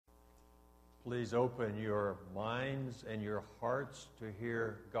Please open your minds and your hearts to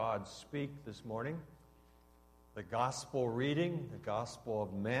hear God speak this morning. The Gospel reading, the Gospel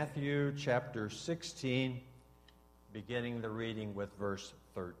of Matthew, chapter 16, beginning the reading with verse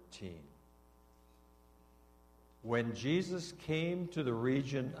 13. When Jesus came to the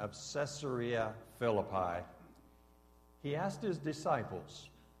region of Caesarea Philippi, he asked his disciples,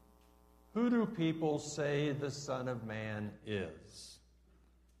 "Who do people say the Son of Man is?"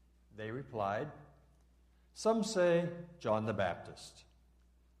 They replied, "Some say John the Baptist,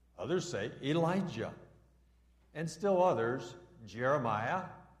 others say Elijah, and still others Jeremiah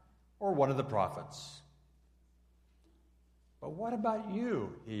or one of the prophets." "But what about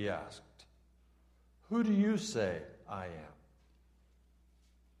you?" he asked. "Who do you say I am?"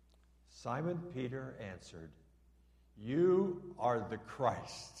 Simon Peter answered, "You are the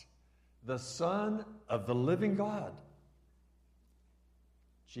Christ, the Son of the living God."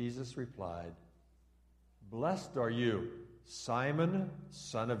 Jesus replied, "Blessed are you, Simon,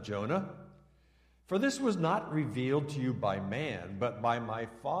 son of Jonah, for this was not revealed to you by man, but by my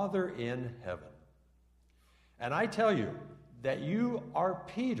Father in heaven. And I tell you that you are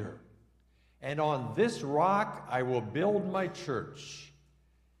Peter, and on this rock I will build my church,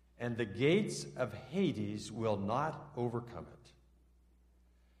 and the gates of Hades will not overcome it.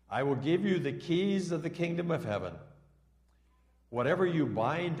 I will give you the keys of the kingdom of heaven. Whatever you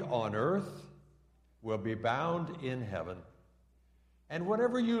bind on earth will be bound in heaven, and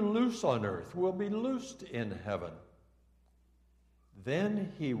whatever you loose on earth will be loosed in heaven."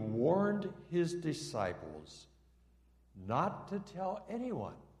 Then he warned his disciples not to tell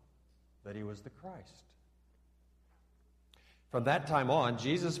anyone that he was the Christ. From that time on,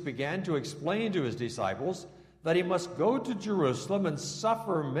 Jesus began to explain to his disciples that he must go to Jerusalem and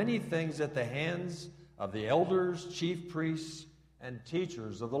suffer many things at the hands of the elders, chief priests, and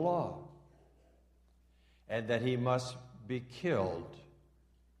teachers of the law, and that he must be killed,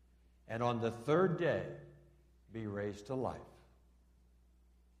 and on the third day be raised to life.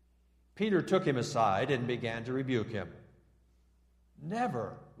 Peter took him aside and began to rebuke him.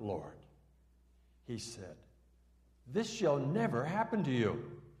 "Never, Lord," he said. "This shall never happen to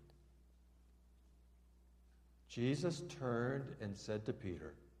you." Jesus turned and said to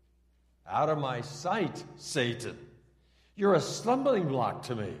Peter, "Out of my sight, Satan! You're a stumbling block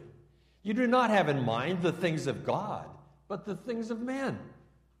to me. You do not have in mind the things of God, but the things of men."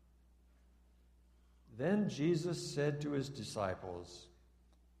 Then Jesus said to his disciples,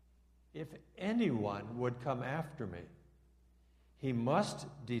 "If anyone would come after me, he must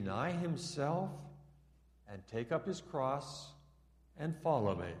deny himself and take up his cross and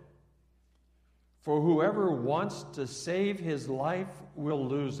follow me. For whoever wants to save his life will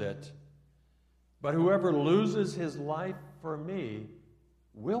lose it. But whoever loses his life for me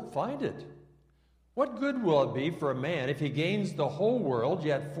will find it. What good will it be for a man if he gains the whole world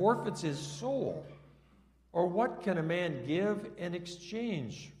yet forfeits his soul? Or what can a man give in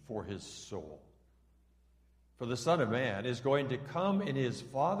exchange for his soul? For the Son of Man is going to come in his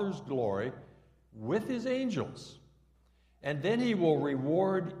Father's glory with his angels, and then he will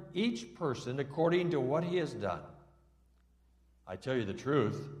reward each person according to what he has done. I tell you the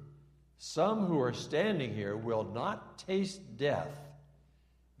truth, some who are standing here will not taste death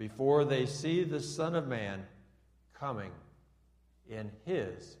before they see the Son of Man coming in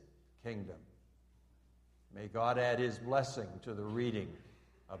his kingdom." May God add his blessing to the reading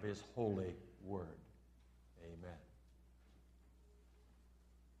of his holy word. Amen.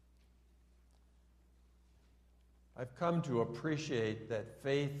 I've come to appreciate that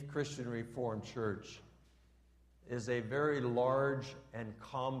Faith Christian Reformed Church is a very large and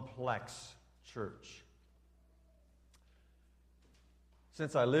complex church.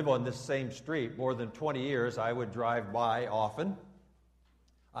 Since I live on this same street more than 20 years, I would drive by often.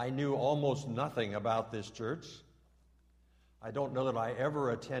 I knew almost nothing about this church. I don't know that I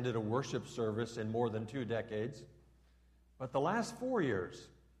ever attended a worship service in more than 2 decades. But the last 4 years,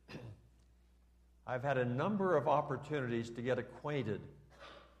 I've had a number of opportunities to get acquainted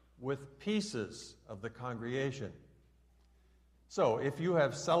with pieces of the congregation. So, if you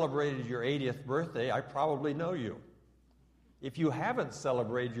have celebrated your 80th birthday, I probably know you. If you haven't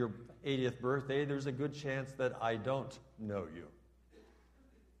celebrated your 80th birthday, there's a good chance that I don't know you.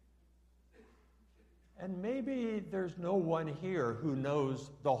 And maybe there's no one here who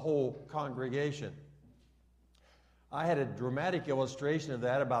knows the whole congregation. I had a dramatic illustration of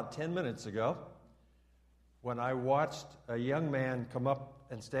that about 10 minutes ago when I watched a young man come up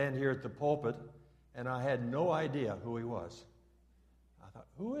and stand here at the pulpit, and I had no idea who he was. I thought,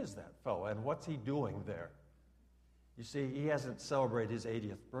 who is that fellow, and what's he doing there? You see, he hasn't celebrated his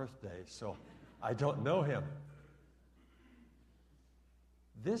 80th birthday, so I don't know him.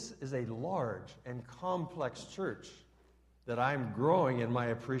 This is a large and complex church that I'm growing in my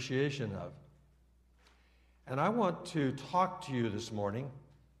appreciation of. And I want to talk to you this morning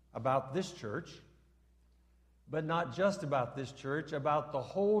about this church, but not just about this church, about the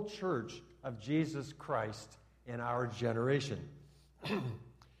whole church of Jesus Christ in our generation.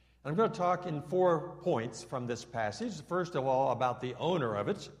 I'm going to talk in 4 points from this passage. First of all, about the owner of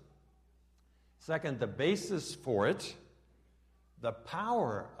it. Second, the basis for it. The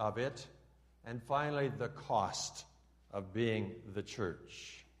power of it. And finally, the cost of being the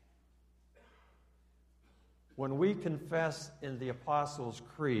church. When we confess in the Apostles'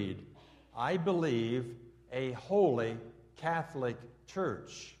 Creed, I believe a holy Catholic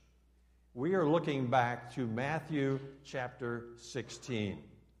church, we are looking back to Matthew chapter 16.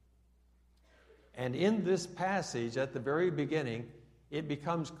 And in this passage, at the very beginning, it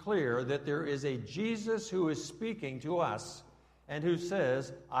becomes clear that there is a Jesus who is speaking to us and who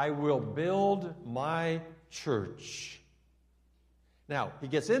says, I will build my church. Now, he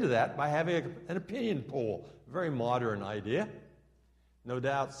gets into that by having an opinion poll, a very modern idea. No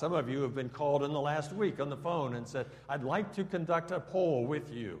doubt some of you have been called in the last week on the phone and said, I'd like to conduct a poll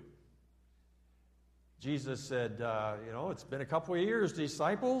with you. Jesus said, it's been a couple of years,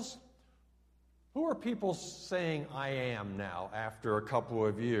 disciples. Who are people saying I am now after a couple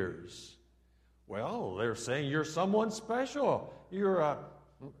of years? Well, they're saying you're someone special.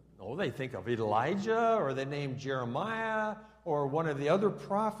 They think of Elijah, or they name Jeremiah, or one of the other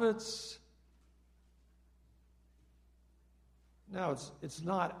prophets. Now, it's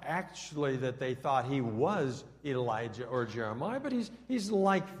not actually that they thought he was Elijah or Jeremiah, but he's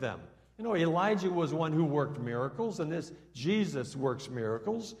like them. Elijah was one who worked miracles, and this Jesus works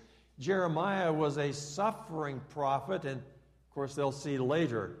miracles. Jeremiah was a suffering prophet, and of course they'll see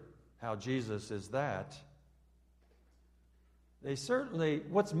later how Jesus is that.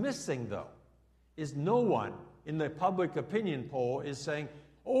 What's missing though, is no one in the public opinion poll is saying,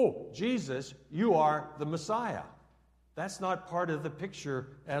 oh, Jesus, you are the Messiah. That's not part of the picture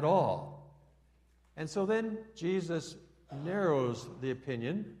at all. And so then Jesus narrows the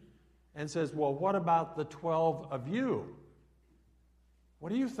opinion and says, well, what about the 12 of you?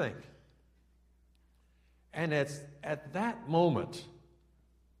 What do you think? And it's at that moment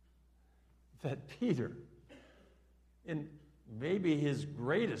that Peter, in maybe his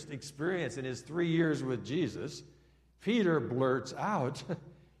greatest experience in his 3 years with Jesus, Peter blurts out,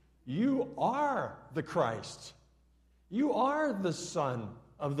 you are the Christ. You are the Son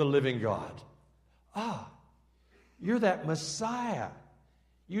of the living God. You're that Messiah.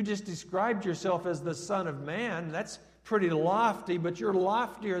 You just described yourself as the Son of Man. That's pretty lofty, but you're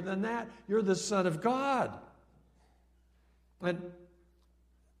loftier than that. You're the Son of God. And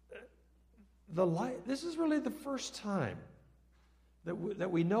this is really the first time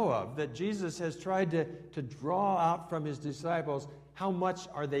that we know of that Jesus has tried to draw out from his disciples how much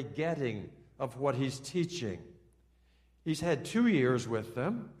are they getting of what he's teaching. He's had 2 years with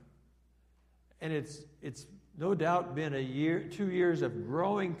them, and it's no doubt been 2 years of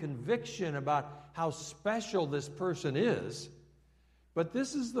growing conviction about how special this person is. But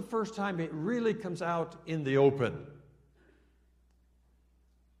this is the first time it really comes out in the open.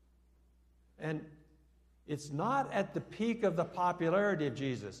 And it's not at the peak of the popularity of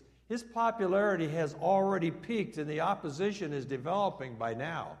Jesus. His popularity has already peaked, and the opposition is developing by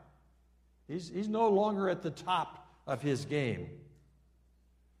now. He's no longer at the top of his game.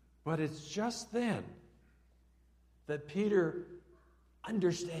 But it's just then that Peter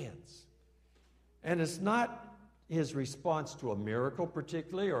understands. And it's not his response to a miracle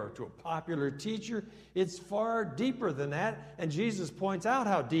particularly, or to a popular teacher. It's far deeper than that, and Jesus points out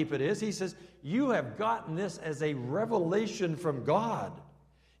how deep it is. He says, you have gotten this as a revelation from God.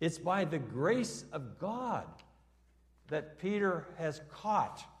 It's by the grace of God that Peter has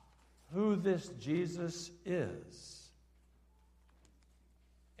caught who this Jesus is.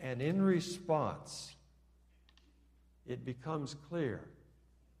 And in response, it becomes clear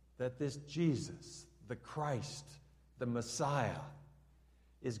that this Jesus, the Christ, the Messiah,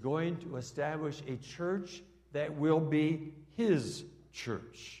 is going to establish a church that will be his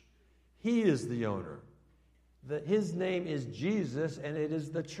church. He is the owner. His name is Jesus, and it is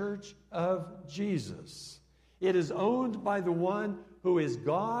the church of Jesus. It is owned by the one who is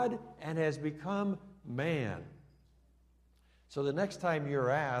God and has become man. So the next time you're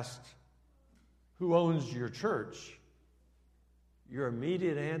asked, who owns your church? Your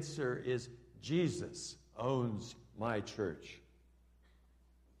immediate answer is, Jesus owns my church.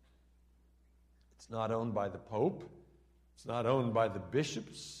 It's not owned by the Pope. It's not owned by the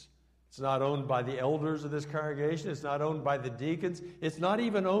bishops. It's not owned by the elders of this congregation. It's not owned by the deacons. It's not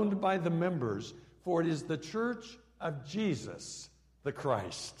even owned by the members, for it is the church of Jesus, the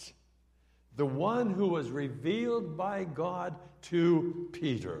Christ, the one who was revealed by God to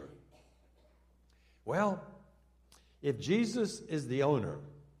Peter. Well, if Jesus is the owner,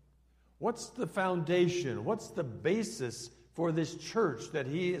 what's the foundation? What's the basis for this church that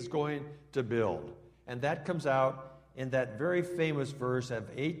he is going to build? And that comes out in that very famous verse of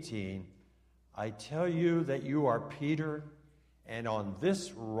 18, I tell you that you are Peter, and on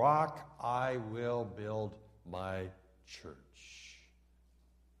this rock I will build my church.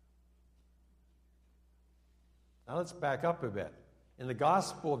 Now let's back up a bit. In the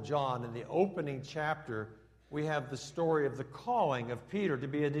Gospel of John, in the opening chapter, we have the story of the calling of Peter to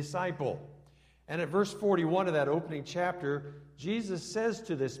be a disciple. And at verse 41 of that opening chapter, Jesus says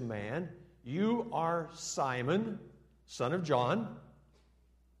to this man, you are Simon, son of John.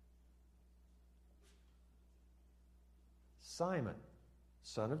 Simon,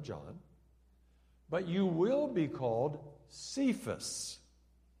 son of John. But you will be called Cephas,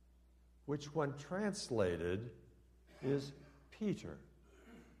 which when translated is Peter.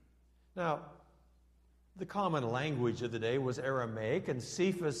 Now, the common language of the day was Aramaic, and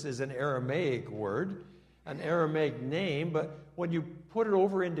Cephas is an Aramaic word, an Aramaic name, but when you put it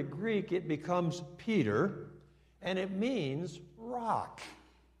over into Greek, it becomes Peter, and it means rock.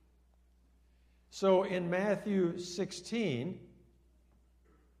 So in Matthew 16,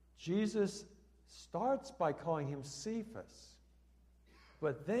 Jesus starts by calling him Cephas,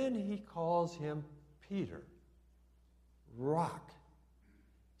 but then he calls him Peter, rock.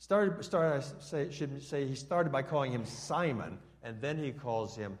 Should say he started by calling him Simon, and then he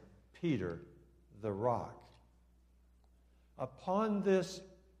calls him Peter, the rock. Upon this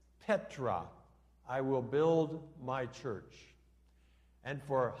Petra, I will build my church. And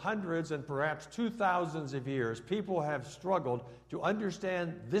for hundreds and perhaps 2,000 of years, people have struggled to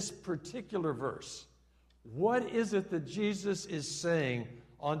understand this particular verse. What is it that Jesus is saying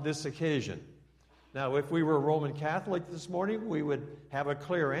on this occasion? Now, if we were Roman Catholic this morning, we would have a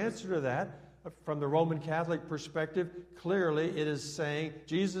clear answer to that. From the Roman Catholic perspective, clearly it is saying,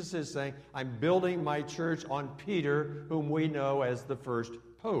 Jesus is saying, I'm building my church on Peter, whom we know as the first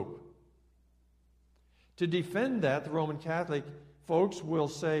pope. To defend that, the Roman Catholic folks will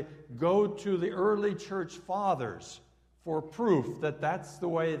say, go to the early church fathers for proof that that's the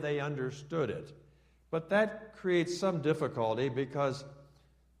way they understood it. But that creates some difficulty because,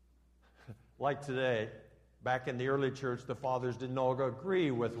 like today, back in the early church, the fathers didn't all agree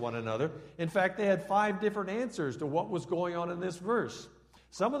with one another. In fact, they had 5 different answers to what was going on in this verse.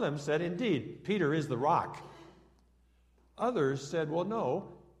 Some of them said, indeed, Peter is the rock. Others said, well,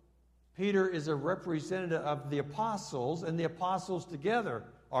 no, Peter is a representative of the apostles, and the apostles together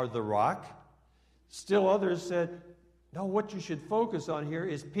are the rock. Still others said, no, what you should focus on here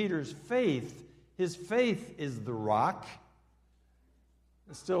is Peter's faith. His faith is the rock.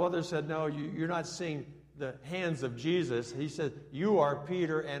 And still others said, no, you're not seeing the hands of Jesus. He said, you are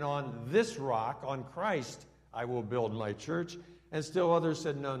Peter, and on this rock, on Christ, I will build my church. And still others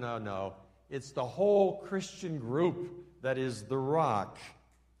said, no. It's the whole Christian group that is the rock.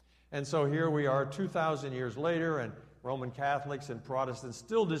 And so here we are 2,000 years later, and Roman Catholics and Protestants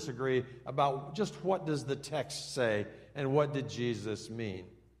still disagree about just what does the text say and what did Jesus mean.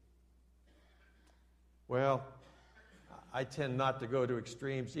 Well, I tend not to go to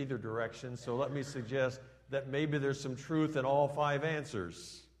extremes either direction, so let me suggest that maybe there's some truth in all 5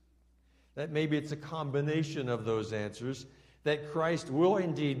 answers. That maybe it's a combination of those answers, that Christ will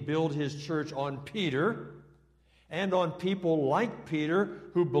indeed build his church on Peter and on people like Peter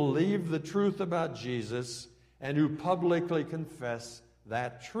who believe the truth about Jesus and who publicly confess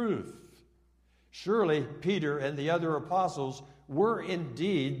that truth. Surely Peter and the other apostles were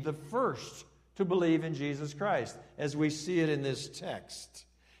indeed the first to believe in Jesus Christ, as we see it in this text.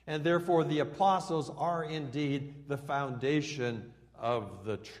 And therefore the apostles are indeed the foundation of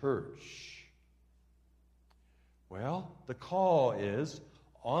the church. Well, the call is,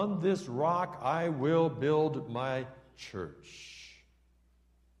 on this rock I will build my church.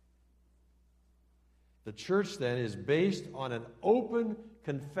 The church then is based on an open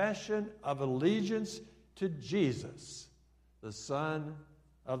confession of allegiance to Jesus, the Son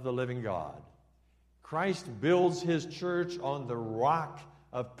of the living God. Christ builds his church on the rock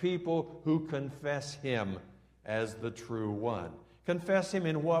of people who confess him as the true one. Confess him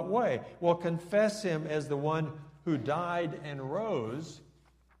in what way? Well, confess him as the one who died and rose.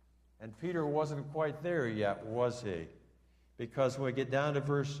 And Peter wasn't quite there yet, was he? Because when we get down to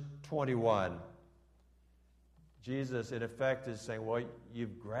verse 21, Jesus, in effect, is saying, well,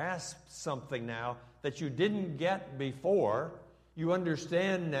 you've grasped something now that you didn't get before. You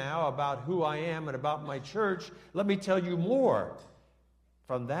understand now about who I am and about my church. Let me tell you more.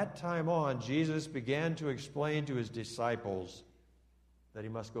 From that time on, Jesus began to explain to his disciples that he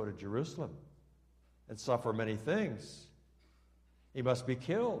must go to Jerusalem and suffer many things. He must be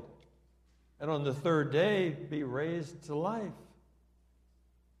killed, and on the third day be raised to life.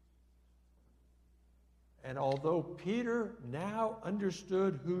 And although Peter now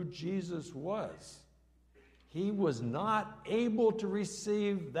understood who Jesus was, he was not able to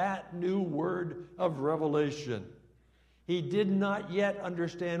receive that new word of revelation. He did not yet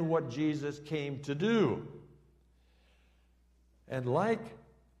understand what Jesus came to do. And like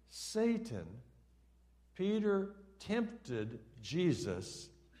Satan, Peter tempted Jesus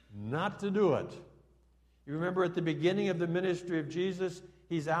not to do it. You remember at the beginning of the ministry of Jesus,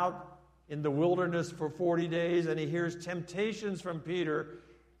 he's out in the wilderness for 40 days, and he hears temptations from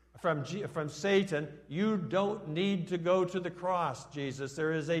Satan. You don't need to go to the cross, Jesus.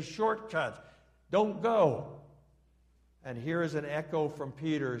 There is a shortcut. Don't go. And here is an echo from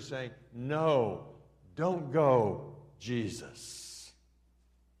Peter saying, no, don't go, Jesus.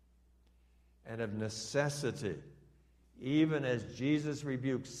 And of necessity, even as Jesus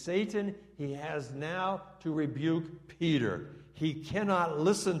rebuked Satan, he has now to rebuke Peter. He cannot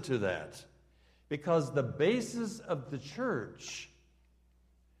listen to that because the basis of the church,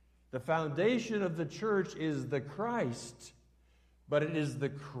 the foundation of the church is the Christ, but it is the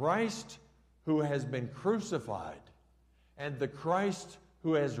Christ who has been crucified and the Christ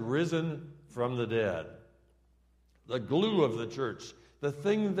who has risen from the dead. The glue of the church, the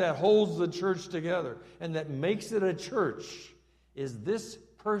thing that holds the church together and that makes it a church is this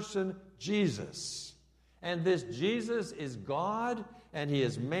person, Jesus. And this Jesus is God, and he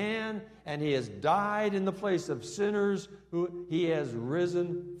is man, and he has died in the place of sinners, who he has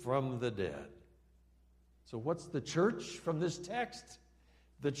risen from the dead. So what's the church from this text?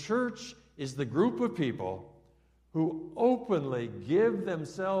 The church is the group of people who openly give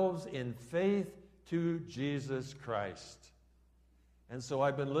themselves in faith to Jesus Christ. And so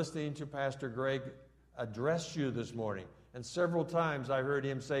I've been listening to Pastor Greg address you this morning, and several times I heard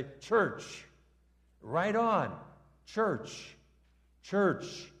him say, church. Right on. Church. Church.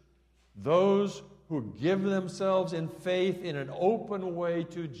 Those who give themselves in faith in an open way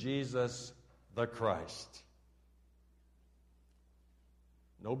to Jesus the Christ.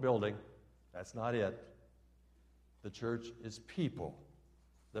 No building. That's not it. The church is people.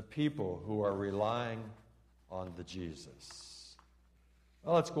 The people who are relying on the Jesus.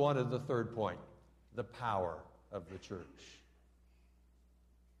 Well, let's go on to the third point. The power of the church.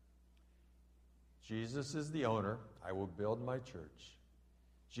 Jesus is the owner. I will build my church.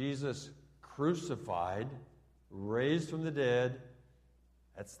 Jesus crucified, raised from the dead.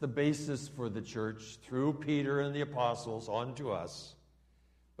 That's the basis for the church through Peter and the apostles on to us.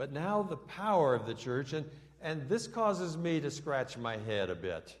 But now the power of the church, and this causes me to scratch my head a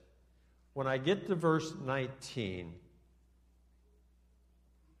bit. When I get to verse 19,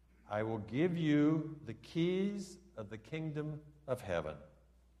 I will give you the keys of the kingdom of heaven.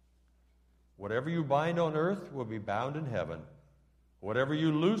 Whatever you bind on earth will be bound in heaven. Whatever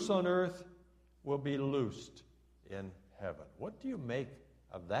you loose on earth will be loosed in heaven. What do you make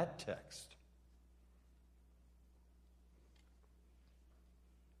of that text?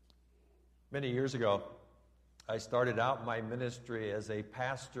 Many years ago, I started out my ministry as a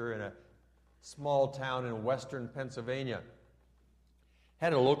pastor in a small town in western Pennsylvania.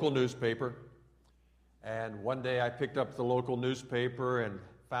 Had a local newspaper, and one day I picked up the local newspaper and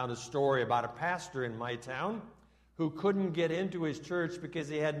found a story about a pastor in my town who couldn't get into his church because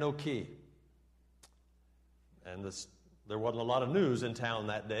he had no key. And there wasn't a lot of news in town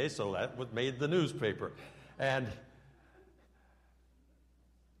that day, so that made the newspaper. And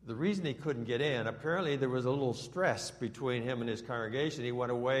the reason he couldn't get in, apparently there was a little stress between him and his congregation. He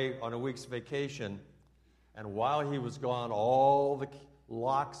went away on a week's vacation, and while he was gone, all the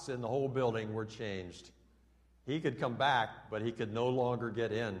locks in the whole building were changed. He could come back, but he could no longer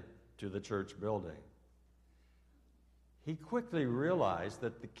get in to the church building. He quickly realized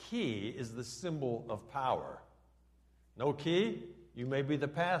that the key is the symbol of power. No key, you may be the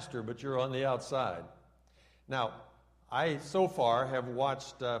pastor, but you're on the outside. Now, I so far have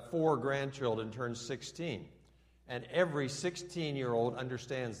watched 4 grandchildren turn 16, and every 16-year-old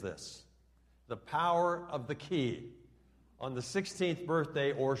understands this. The power of the key. On the 16th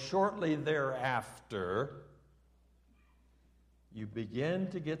birthday or shortly thereafter, you begin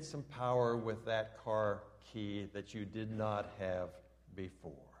to get some power with that car key that you did not have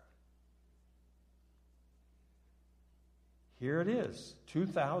before. here it is,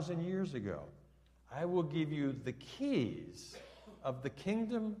 2,000 years ago. I will give you the keys of the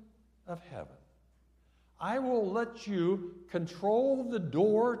kingdom of heaven. I will let you control the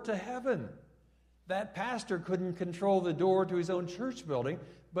door to heaven. That pastor couldn't control the door to his own church building,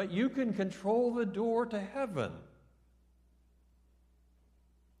 but you can control the door to heaven.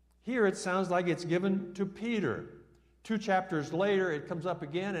 Here it sounds like it's given to Peter. 2 chapters later, it comes up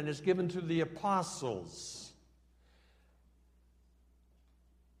again and it's given to the apostles.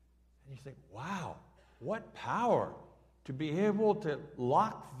 And you think, wow, what power to be able to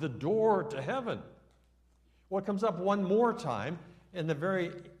lock the door to heaven. Well, it comes up one more time in the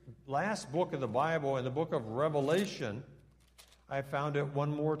very last book of the Bible, in the book of Revelation. I found it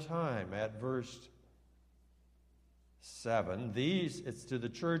one more time at verse 7. It's to the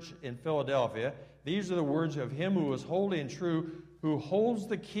church in Philadelphia. These are the words of him who is holy and true, who holds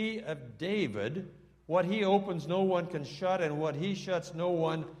the key of David. What he opens, no one can shut, and what he shuts, no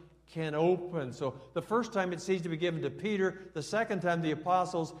one can open. So the first time it seems to be given to Peter, the second time the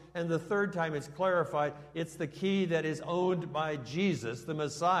apostles, and the third time it's clarified. It's the key that is owned by Jesus, the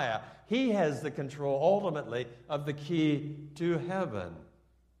Messiah. He has the control, ultimately, of the key to heaven.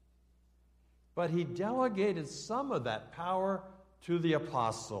 But he delegated some of that power to the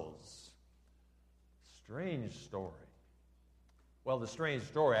apostles. Strange story. Well, the strange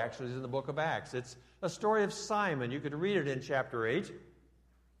story actually is in the book of Acts. It's a story of Simon. You could read it in chapter 8.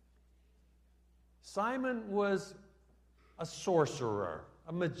 Simon was a sorcerer,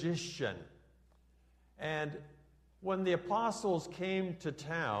 a magician. And when the apostles came to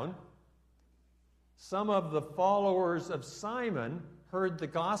town, some of the followers of Simon heard the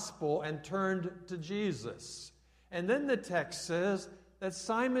gospel and turned to Jesus. And then the text says that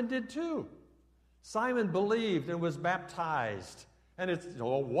Simon did too. Simon believed and was baptized. And it's a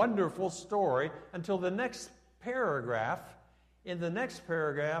wonderful story until the next paragraph. In the next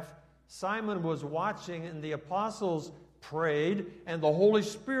paragraph, Simon was watching and the apostles prayed and the Holy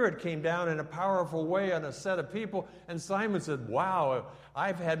Spirit came down in a powerful way on a set of people. And Simon said, wow,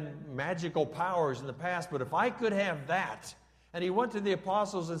 I've had magical powers in the past, but if I could have that. And he went to the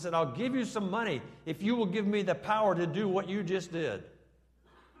apostles and said, I'll give you some money if you will give me the power to do what you just did.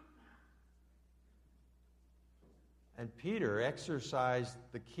 And Peter exercised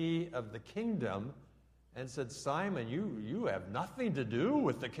the key of the kingdom and said, Simon, you have nothing to do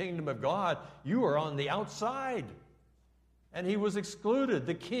with the kingdom of God. You are on the outside. And he was excluded.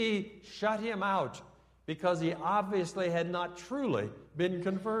 The key shut him out because he obviously had not truly been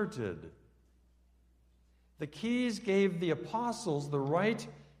converted. The keys gave the apostles the right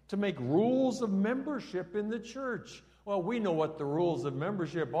to make rules of membership in the church. Well, we know what the rules of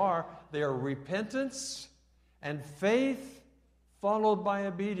membership are. They are repentance and faith followed by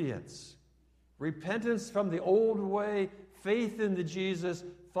obedience. Repentance from the old way, faith in the Jesus,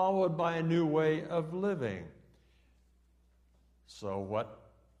 followed by a new way of living. So what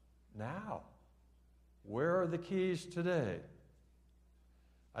now? Where are the keys today?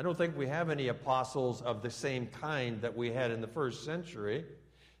 I don't think we have any apostles of the same kind that we had in the first century.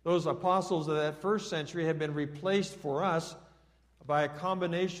 Those apostles of that first century have been replaced for us by a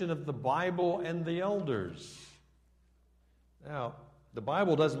combination of the Bible and the elders. Now, the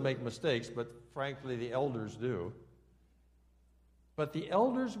Bible doesn't make mistakes, but frankly, the elders do. But the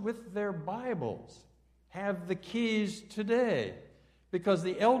elders with their Bibles have the keys today because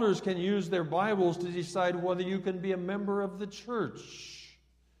the elders can use their Bibles to decide whether you can be a member of the church.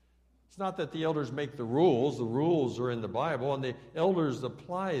 It's not that the elders make the rules are in the Bible, and the elders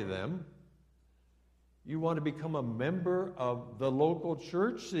apply them. You want to become a member of the local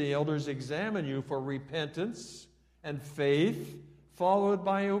church, the elders examine you for repentance and faith, followed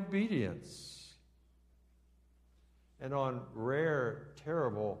by obedience. And on rare,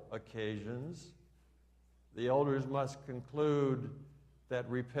 terrible occasions, the elders must conclude that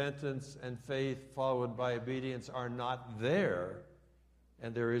repentance and faith followed by obedience are not there,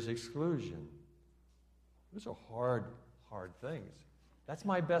 and there is exclusion. Those are hard things. That's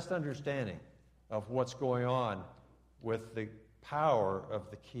my best understanding of what's going on with the power of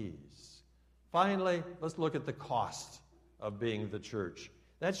the keys. Finally, let's look at the cost of being the church.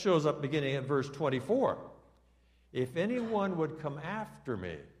 That shows up beginning at verse 24. If anyone would come after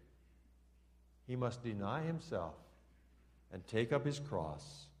me, he must deny himself and take up his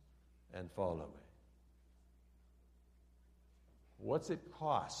cross and follow me. What's it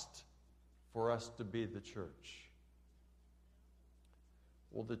cost for us to be the church?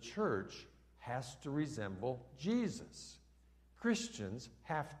 Well, the church has to resemble Jesus. Christians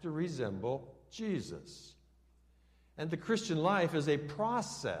have to resemble Jesus. And the Christian life is a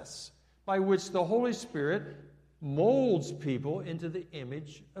process by which the Holy Spirit molds people into the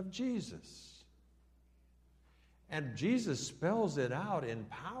image of Jesus. And Jesus spells it out in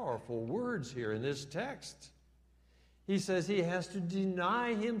powerful words here in this text. He says he has to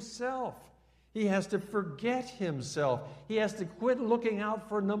deny himself. He has to forget himself. He has to quit looking out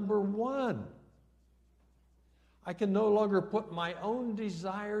for number one. I can no longer put my own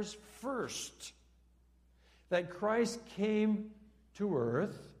desires first. That Christ came to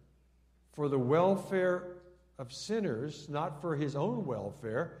earth for the welfare of sinners, not for his own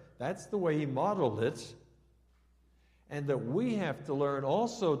welfare. That's the way he modeled it. And that we have to learn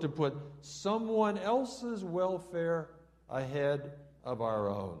also to put someone else's welfare ahead of our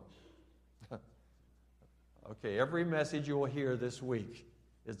own. Okay, every message you will hear this week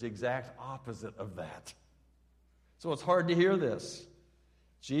is the exact opposite of that. So it's hard to hear this.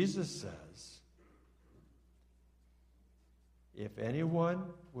 Jesus says, if anyone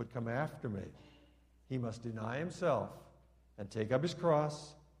would come after me, he must deny himself and take up his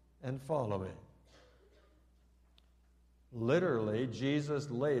cross and follow me. Literally, Jesus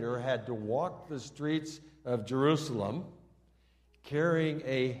later had to walk the streets of Jerusalem carrying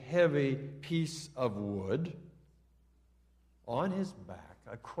a heavy piece of wood on his back,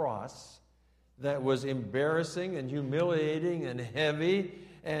 a cross that was embarrassing and humiliating and heavy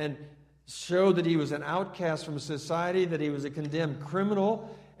and showed that he was an outcast from society, that he was a condemned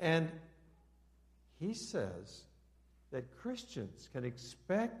criminal. And he says that Christians can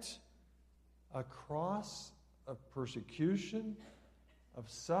expect a cross of persecution, of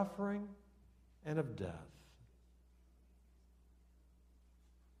suffering, and of death.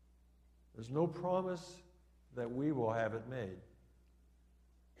 There's no promise that we will have it made.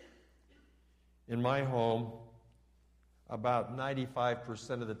 In my home, about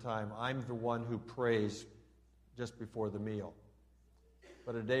 95% of the time, I'm the one who prays just before the meal.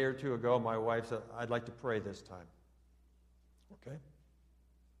 But a day or two ago, my wife said, I'd like to pray this time. Okay?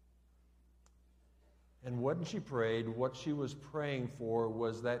 And when she prayed, what she was praying for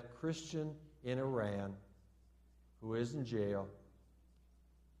was that Christian in Iran who is in jail,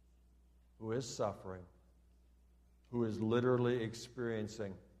 who is suffering, who is literally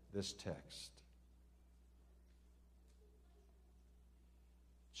experiencing this text.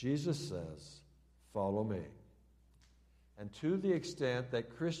 Jesus says, follow me. And to the extent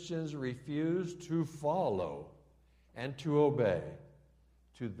that Christians refuse to follow and to obey,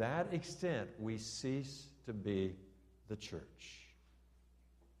 to that extent we cease to be the church.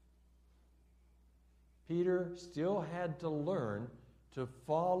 Peter still had to learn to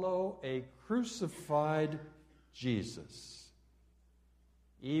follow a crucified Jesus,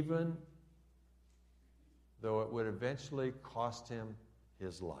 even though it would eventually cost him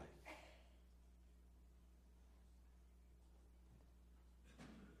his life.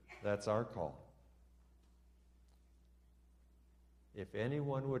 That's our call. If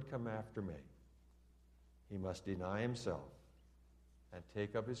anyone would come after me, he must deny himself and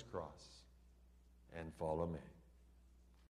take up his cross and follow me.